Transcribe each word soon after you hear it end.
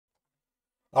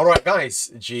Alright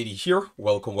guys, JD here.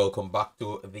 Welcome back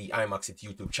to the Imaxit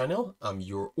YouTube channel. I'm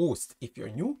your host. If you're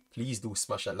new, please do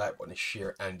smash that like button,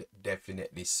 share, and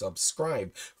definitely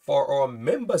subscribe. For our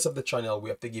members of the channel, we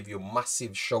have to give you a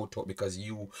massive shout out because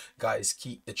you guys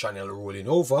keep the channel rolling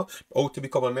over. How to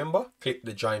become a member? Click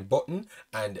the join button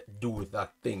and do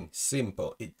that thing.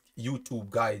 Simple. YouTube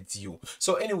guides you.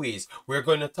 So anyways, we're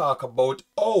going to talk about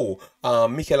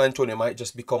Michail Antonio might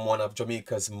just become one of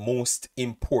Jamaica's most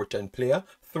important player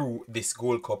through this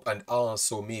Gold Cup and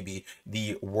also maybe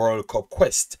the World Cup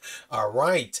quest. All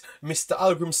right, Mr.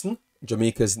 Hallgrimsson,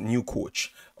 Jamaica's new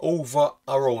coach. Over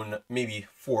around maybe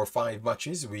 4 or 5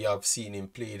 matches, we have seen him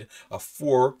played a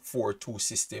 4-4-2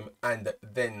 system and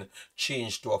then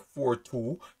changed to a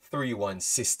 4-2-3-1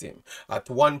 system.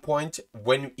 At one point,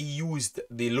 when he used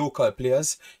the local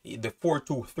players, the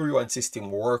 4-2-3-1 system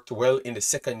worked well in the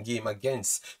second game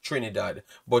against Trinidad.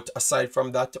 But aside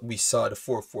from that, we saw the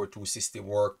 4-4-2 system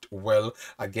worked well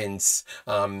against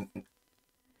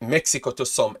Mexico to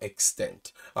some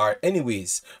extent. All right,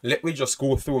 anyways, let me just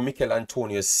go through Michail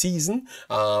Antonio's season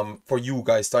for you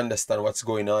guys to understand what's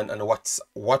going on and what's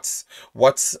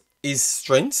his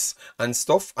strengths and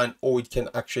stuff and how it can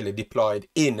actually deployed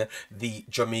in the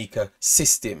Jamaica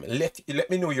system. Let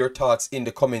me know your thoughts in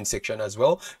the comment section as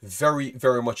well. Very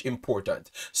much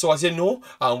important. So as you know,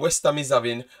 West Ham is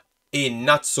having a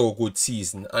not so good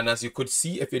season, and as you could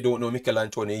see, if you don't know, Michail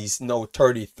Antonio is now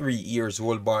 33 years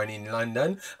old, born in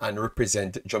London and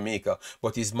represent Jamaica,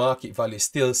 but his market value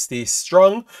still stays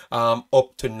strong,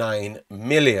 up to 9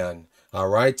 million. All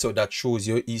right, so that shows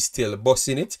you he's still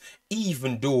bossing it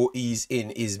even though he's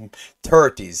in his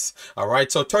 30s. All right,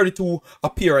 so 32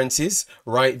 appearances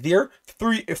right there,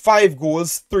 5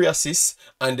 goals, 3 assists,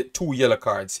 and 2 yellow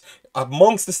cards.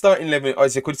 Amongst the starting 11,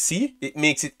 as you could see, it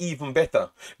makes it even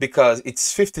better because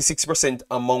it's 56%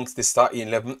 amongst the starting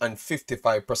 11 and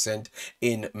 55%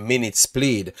 in minutes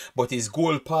played. But his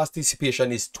goal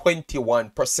participation is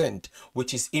 21%,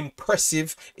 which is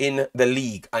impressive in the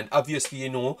league. And obviously, you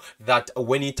know that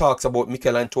when he talks about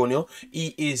Michail Antonio,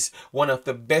 he is one of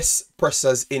the best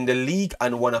pressers in the league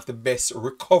and one of the best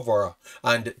recoverer.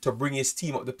 And to bring his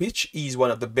team up the pitch, he's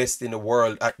one of the best in the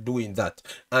world at doing that.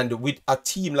 And with a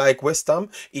team like West Ham,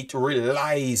 it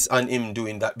relies on him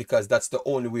doing that because that's the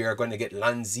only way you're going to get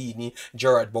Lanzini,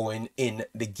 Gerard Bowen in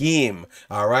the game.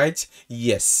 All right,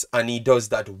 yes, and he does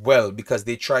that well because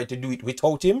they tried to do it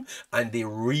without him and they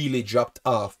really dropped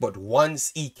off. But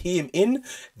once he came in,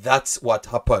 that's what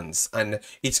happens, and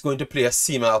it's going to play a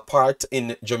similar part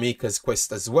in Jamaica's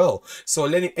quest as well. So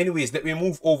anyways, let me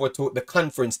move over to the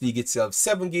Conference League itself.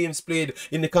 7 games played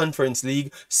in the Conference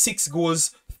League, 6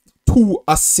 goals, 2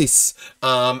 assists,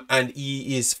 and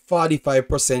he is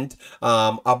 45%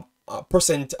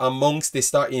 percent amongst the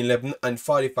starting 11 and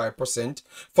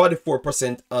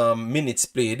 44% minutes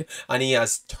played, and he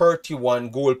has 31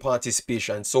 goal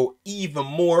participation, so even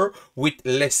more with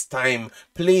less time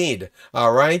played.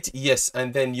 All right, yes,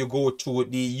 and then you go to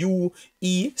the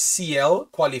EFL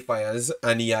qualifiers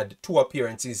and he had 2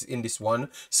 appearances in this one,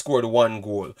 scored 1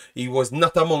 goal. He was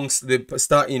not amongst the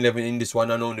starting 11 in this one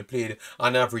and only played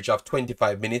an average of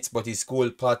 25 minutes, but his goal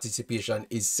participation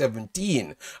is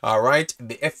 17. All right,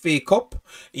 the FA Cup,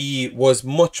 he was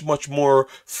much more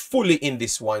fully in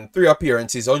this one. 3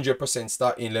 appearances, 100%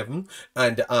 starting 11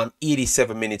 and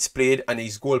 87 minutes played, and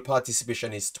his goal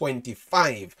participation is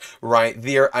 25 right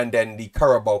there. And then the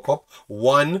Carabao Cup,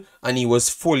 1, and he was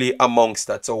fully amongst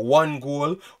that, so 1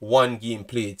 goal, 1 game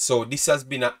played. So this has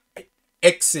been an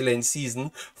excellent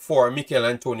season for Michail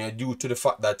Antonio due to the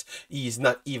fact that he's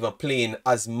not even playing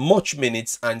as much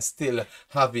minutes and still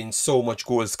having so much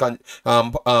goals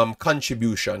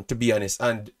contribution, to be honest.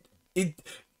 And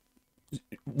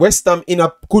West Ham in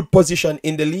a good position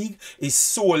in the league is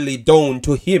solely down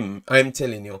to him, I'm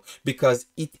telling you, because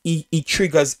it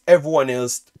triggers everyone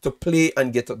else to play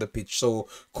and get up the pitch. So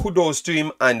kudos to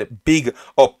him and big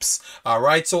ups. All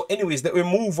right, so anyways, let me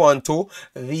move on to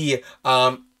the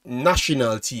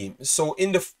national team. So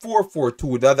in the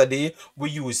 4-4-2 the other day, we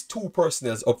used 2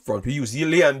 personnels up front. We used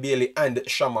Liam Bailey and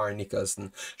Shamar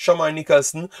Nicholson. Shamar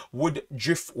Nicholson would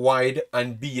drift wide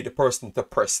and be the person to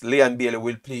press. Liam Bailey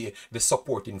will play the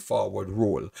supporting forward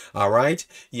role. All right,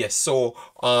 yes. So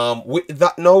with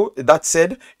that, now that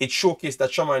said, it showcased that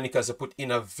Shamar Nicholson put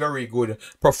in a very good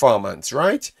performance,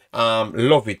 right?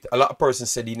 Love it. A lot of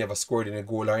persons said he never scored in a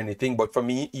goal or anything, but for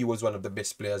me, he was one of the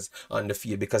best players on the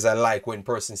field because I like when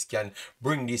persons can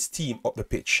bring this team up the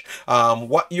pitch.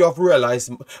 What you have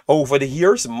realized over the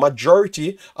years,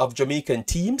 majority of Jamaican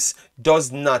teams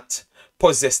does not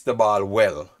possess the ball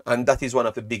well, and that is one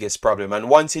of the biggest problem. And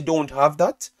once you don't have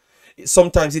that,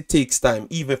 sometimes it takes time,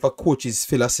 even if a coach's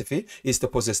philosophy is to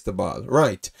possess the ball,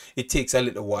 right? It takes a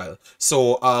little while.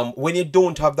 So when you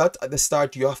don't have that at the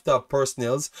start, you have to have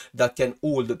personnels that can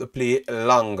hold the play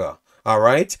longer. All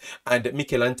right, and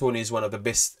Michail Antonio is one of the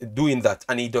best doing that,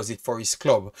 and he does it for his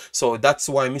club. So that's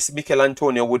why Michail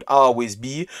Antonio would always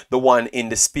be the one in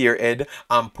the spearhead,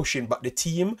 pushing back the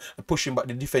team, pushing back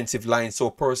the defensive line,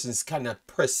 so persons cannot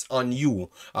press on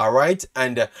you. All right,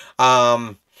 and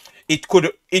it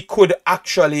could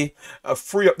actually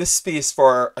free up the space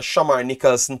for Shamar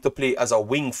Nicholson to play as a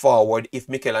wing forward if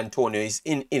Michail Antonio is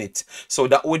in it. So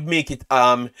that would make it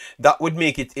a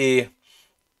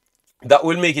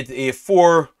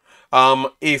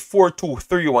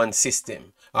 4-2-3-1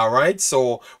 system. All right,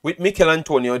 so with Michail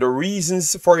Antonio, the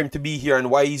reasons for him to be here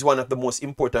and why he's one of the most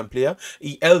important player,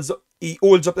 he holds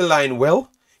up the line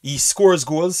well. He scores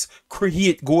goals,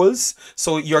 create goals,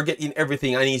 so you're getting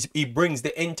everything, and he brings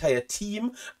the entire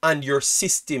team and your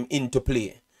system into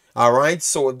play. All right,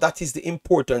 so that is the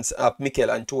importance of Michail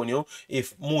Antonio.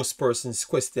 If most persons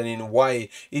questioning why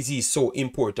is he so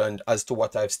important as to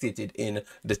what I've stated in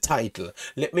the title,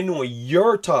 let me know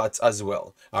your thoughts as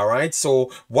well. All right,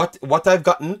 so what I've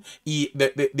gotten, he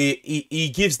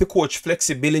gives the coach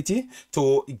flexibility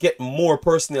to get more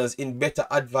personnel in better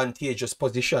advantageous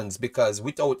positions, because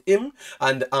without him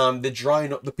and the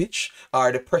drawing up the pitch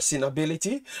or the pressing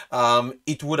ability,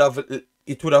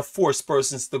 it would have forced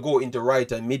persons to go into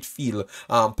right and midfield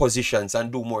positions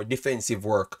and do more defensive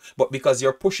work. But because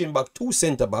you're pushing back two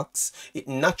centre backs, it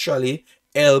naturally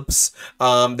helps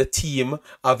the team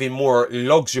having more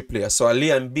luxury players. So a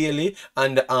Leon Bailey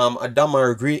and a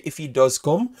Damar Gray, if he does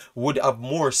come, would have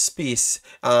more space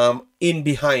in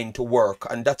behind to work,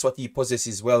 and that's what he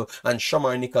possesses well. And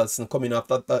Shamar Nicholson coming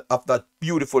after that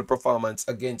beautiful performance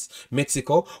against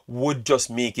Mexico would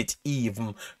just make it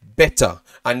even better.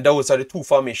 And those are the two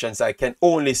formations I can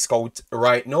only scout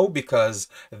right now, because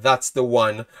that's the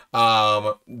one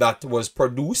that was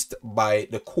produced by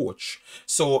the coach.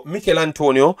 So Michail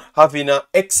Antonio having an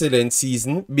excellent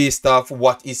season based off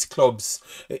what his club's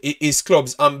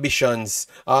ambitions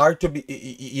are to be.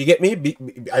 You get me?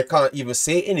 I can't even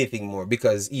say anything more,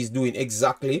 because he's doing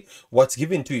exactly what's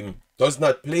given to him. Does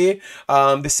not play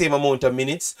the same amount of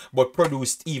minutes, but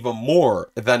produced even more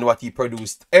than what he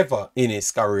produced ever in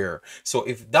his career. So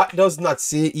if that does not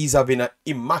say he's having an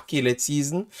immaculate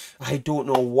season, I don't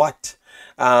know what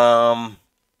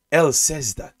else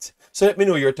says that. So let me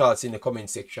know your thoughts in the comment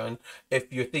section.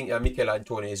 If you think that Michail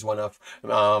Antonio is one of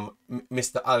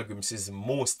Mr. Hallgrimsson's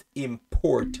most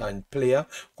important player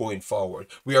going forward.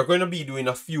 We are going to be doing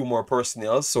a few more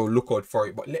personnel, so look out for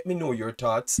it. But let me know your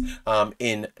thoughts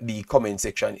in the comment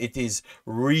section. It is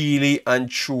really and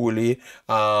truly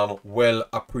well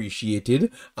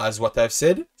appreciated. As what I've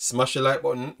said, smash the like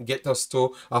button. Get us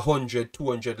to 100,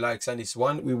 200 likes on this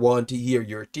one. We want to hear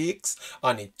your takes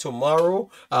on it tomorrow.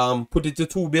 Put it to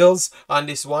 2 bills on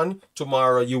this one.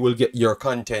 Tomorrow you will get your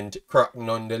content cracked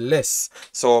nonetheless.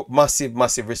 So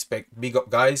massive respect. Big up,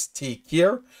 guys. Take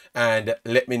care and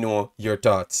let me know your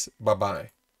thoughts. Bye bye.